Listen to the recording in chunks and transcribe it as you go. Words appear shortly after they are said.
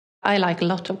I like a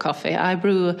lot of coffee. I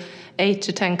brew 8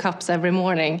 to 10 cups every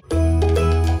morning.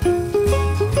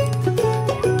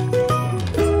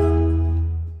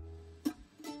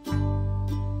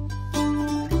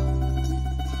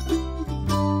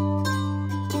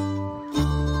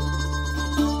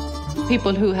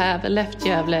 People who have left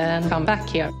Gävle and come back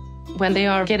here, when they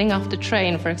are getting off the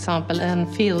train, for example,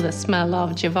 and feel the smell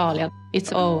of Gevalia,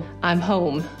 it's, oh, I'm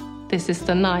home. This is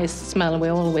the nice smell we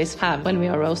always have when we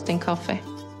are roasting coffee.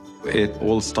 It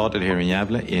all started here in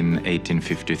Gävle in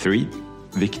 1853.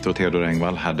 Victor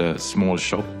Engwall had a small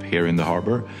shop here in the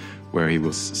harbor where he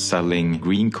was selling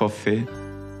green coffee.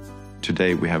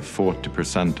 Today we have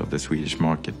 40% of the Swedish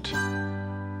market.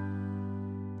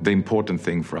 The important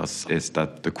thing for us is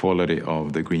that the quality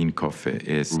of the green coffee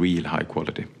is real high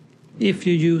quality. If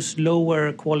you use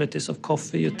lower qualities of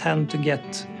coffee, you tend to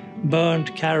get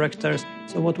burnt characters.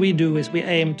 So what we do is we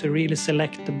aim to really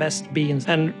select the best beans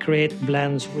and create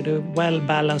blends with a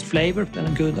well-balanced flavor and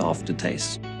a good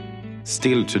aftertaste.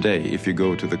 Still today, if you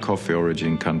go to the coffee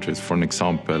origin countries, for an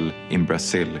example, in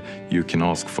Brazil, you can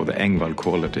ask for the Engwall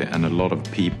quality, and a lot of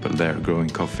people there growing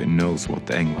coffee knows what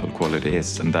the Engwall quality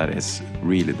is, and that is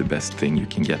really the best thing you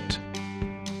can get.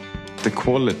 The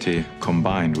quality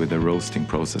combined with the roasting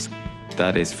process,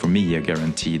 that is for me a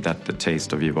guarantee that the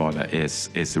taste of Gevalia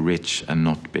is rich and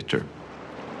not bitter.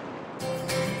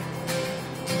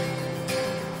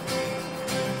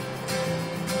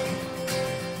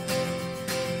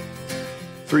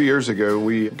 Three years ago,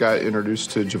 we got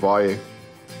introduced to Gevalia.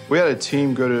 We had a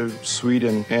team go to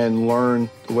Sweden and learn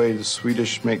the way the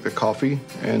Swedish make the coffee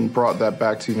and brought that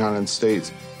back to the United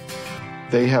States.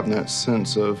 They have that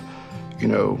sense of,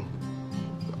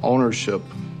 ownership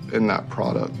in that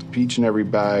product. Each and every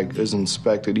bag is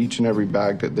inspected. Each and every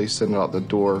bag that they send out the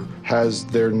door has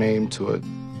their name to it.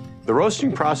 The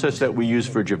roasting process that we use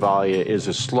for Gevalia is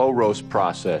a slow roast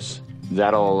process.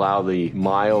 That'll allow the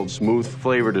mild, smooth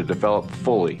flavor to develop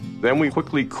fully. Then we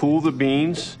quickly cool the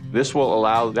beans. This will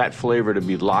allow that flavor to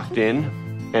be locked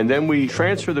in. And then we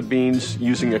transfer the beans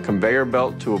using a conveyor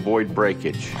belt to avoid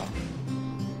breakage.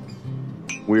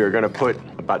 We are going to put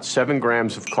about 7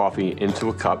 grams of coffee into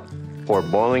a cup, pour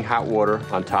boiling hot water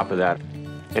on top of that,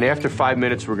 and after 5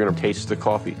 minutes, we're going to taste the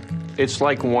coffee. It's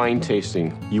like wine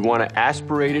tasting. You want to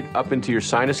aspirate it up into your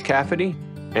sinus cavity,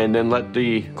 and then let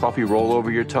the coffee roll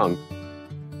over your tongue.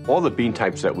 All the bean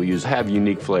types that we use have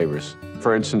unique flavors.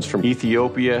 For instance, from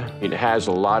Ethiopia, it has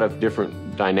a lot of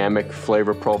different dynamic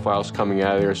flavor profiles coming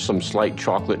out of there, some slight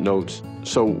chocolate notes.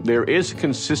 So there is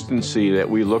consistency that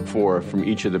we look for from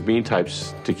each of the bean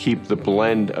types to keep the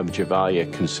blend of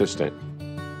Gevalia consistent.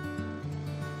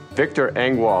 Victor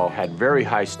Engwall had very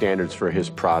high standards for his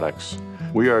products.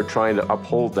 We are trying to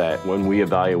uphold that when we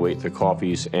evaluate the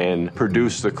coffees and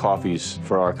produce the coffees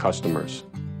for our customers.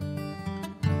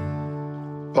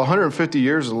 150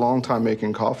 years is a long time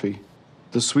making coffee.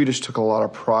 The Swedish took a lot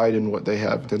of pride in what they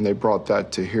have, and they brought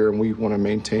that to here, and we want to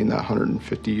maintain that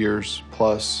 150 years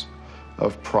plus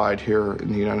of pride here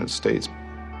in the United States.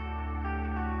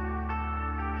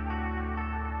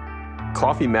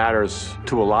 Coffee matters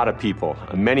to a lot of people.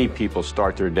 Many people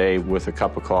start their day with a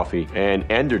cup of coffee and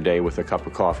end their day with a cup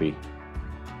of coffee.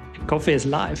 Coffee is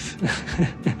life.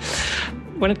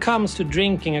 When it comes to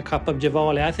drinking a cup of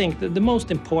Gevalia, I think that the most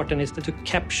important is to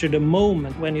capture the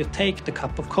moment when you take the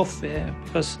cup of coffee,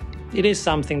 because it is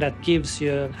something that gives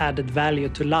you added value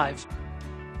to life.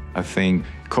 I think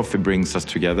coffee brings us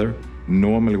together.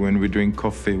 Normally when we drink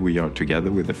coffee, we are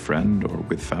together with a friend or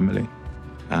with family.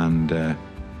 And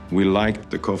we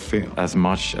like the coffee as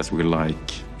much as we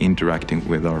like interacting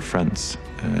with our friends.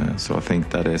 So I think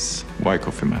that is why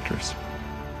coffee matters.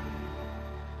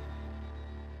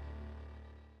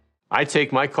 I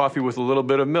take my coffee with a little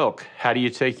bit of milk. How do you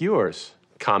take yours?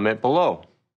 Comment below.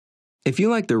 If you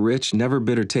like the rich, never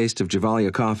bitter taste of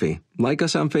Gevalia coffee, like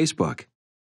us on Facebook.